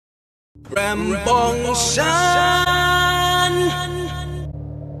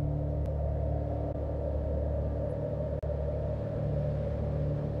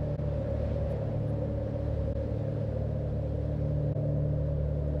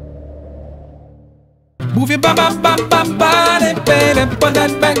Move your body, baby, put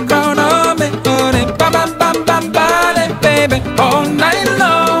that background on me, honey. Body, baby, all night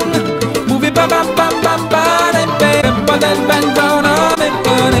long. Move your body, baby, put that background on me,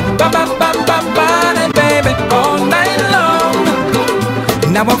 honey. Body, baby, all night long.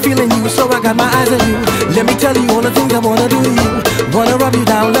 Now I'm feeling you, so I got my eyes on you. Let me tell you all the things I wanna do to you. Wanna rub you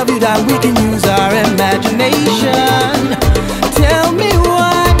down, love you down. We can use our imagination. Tell me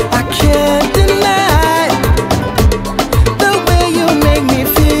why I can't deny make me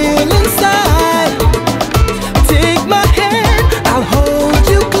feel inside. Take my hand, I'll hold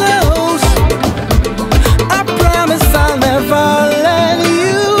you close. I promise I'll never let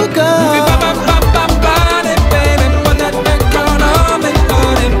you go. Body, baby, put that background on me,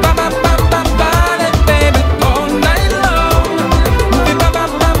 honey. Body, baby, all night long.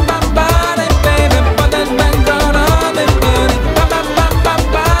 Body, baby, put that background on me, honey.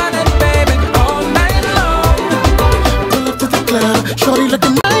 Body, baby, all night long. Pull up to the club. Shorty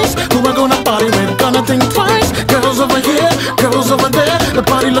looking nice, who I gonna party with? Gonna think twice. Girls over here, girls over there. The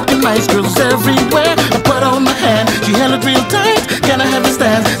party looking nice, girls everywhere. I put on my hand, she held it real tight. Can I have a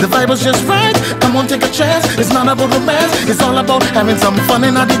stand? The vibe was just right. Come on, take a chance. It's not about romance, it's all about having some fun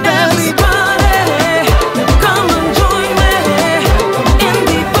in the dance. Everybody, come and join me in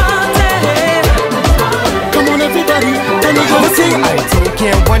the party. Come on, everybody, tell me what see. I don't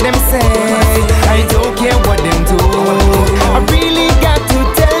care what them say, I don't care what them do. I really got to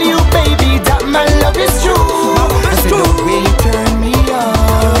tell you, baby, that my love is true. I said the way you turn me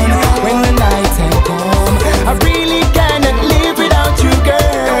on when the night time come, I really cannot live without you,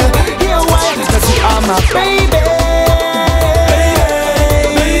 girl. Hear why? Cause you are my baby,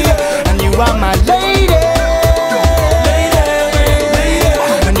 and you are my lady,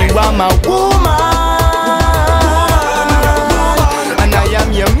 and you are my woman, and I am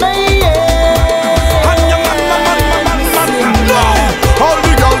your man.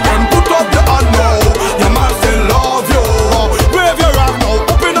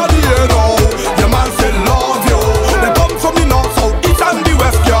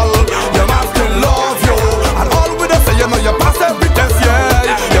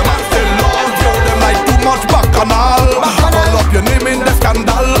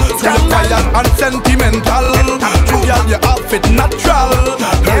 And sentimental, trivial, your outfit natural.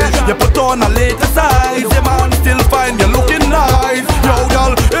 You put on a later size, your man still find you looking nice. Yo,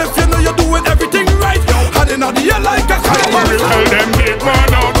 girl, if you know you're doing everything right, and in the air like a kite. I will tell them big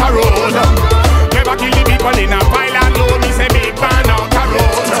man out the road. Never kill the people in a pile and load. Me say big man out the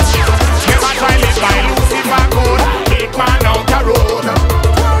road. Never try live by Lucifer code. Big man out the road.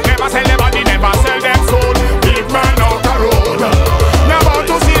 Never sell their body, never sell them soul. Big man out the road. Never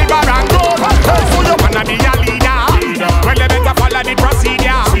to silver and gold. So you wanna be a leader? Well, you better follow the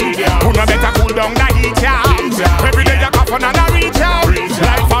procedure. You no better cool down the heat, yeah. Every day you cough on and a reach out.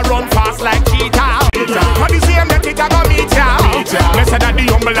 Life a run fast like cheetah. But the same that it a go meet ya. Blessed are the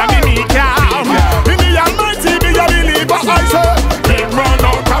humble and the meek, yeah. In the Almighty be a believer, I say. Big man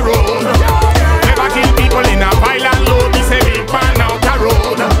out the road. Never kill people in a pile and load. Me say big man out the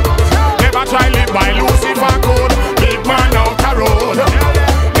road. Never try live by Lucifer code. Big man out the road.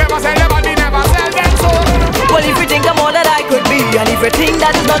 Never sell your body, never sell them soul. Well, if you think I'm all that I could be, and if you think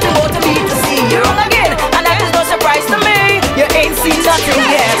that is nothing more to me to see, you're wrong again, and that is no surprise to me. You ain't seen nothing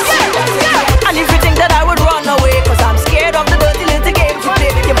yet. And if you think that I would run away, cause I'm scared of the dirty little game to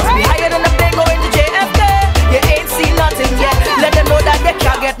play, you must be higher than the plane going to JFK. You ain't seen nothing yet. Let them know that they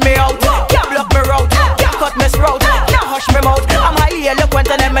can't get me out, can't block me route, can't cut me throat, can't hush me mouth. I'm highly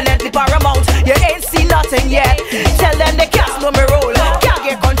eloquent and eminently paramount. You ain't seen nothing yet. Tell them they can't slow me roll, can't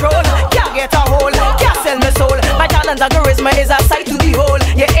get control, can't get a hold, can't sell me soul. My talent and charisma is a sight to behold.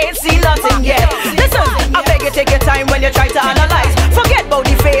 You ain't seen nothing yet. Listen, I beg you take your time when you try to analyze. Forget about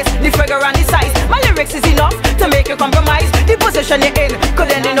the face, the figure and the size. My lyrics is enough to make you compromise. The position you're in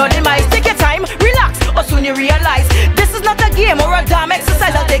could end in no demise. Take your time, relax, or soon you realize this is not a game or a damn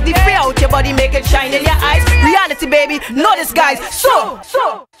exercise. I'll take the fear out your body, make it shine in your eyes. Reality, baby, no disguise. So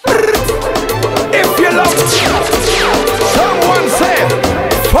if you love someone say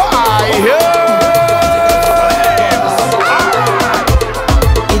fire.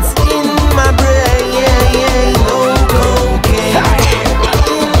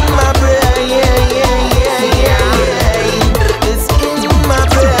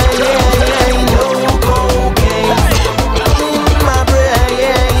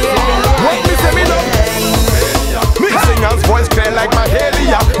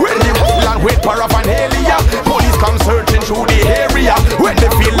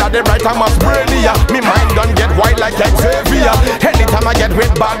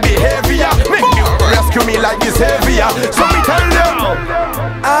 like the savior. So me tell them,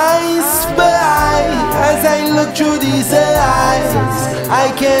 I spy as I look through these eyes.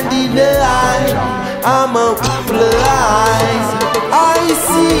 I can't deny I'm a fly. I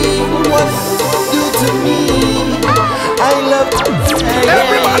see what you do to me. I love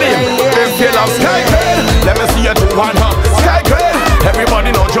everybody, if you love Sky Grade, let me see you two hand up. Sky Grade,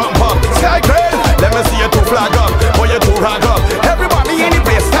 everybody now jump up. Sky Grade, let me see you two flag up. Or you two rag up. Everybody in the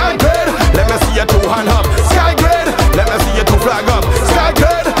place, Sky Grade, let me see you two hand up. Sky Grade, let me see you two flag up. Sky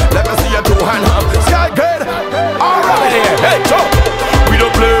Grade, let me see you two hand up. Sky Grade, alright, hey, so we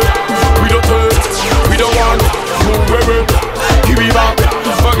don't play, we don't turn, we don't want, move river, give me back,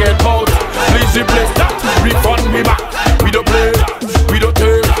 forget about, please the place, refund me back. We don't play, we don't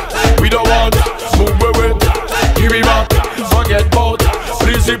take, we don't want, move away, give me back, forget about,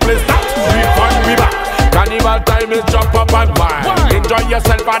 please replace that, refund me back. Carnival time is jump up and wine, enjoy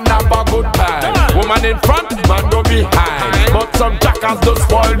yourself and have a good time. Woman in front, man go behind, but some jackals don't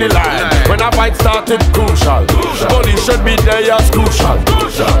spoil the line. When a fight started, crucial, police should be there as crucial.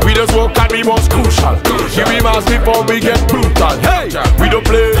 We just walk and be most crucial. Give me mass before we get brutal. Hey, we don't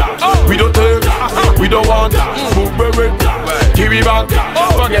play, we don't take, we don't want, move away, give me back,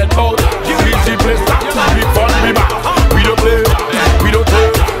 forget about, easy place,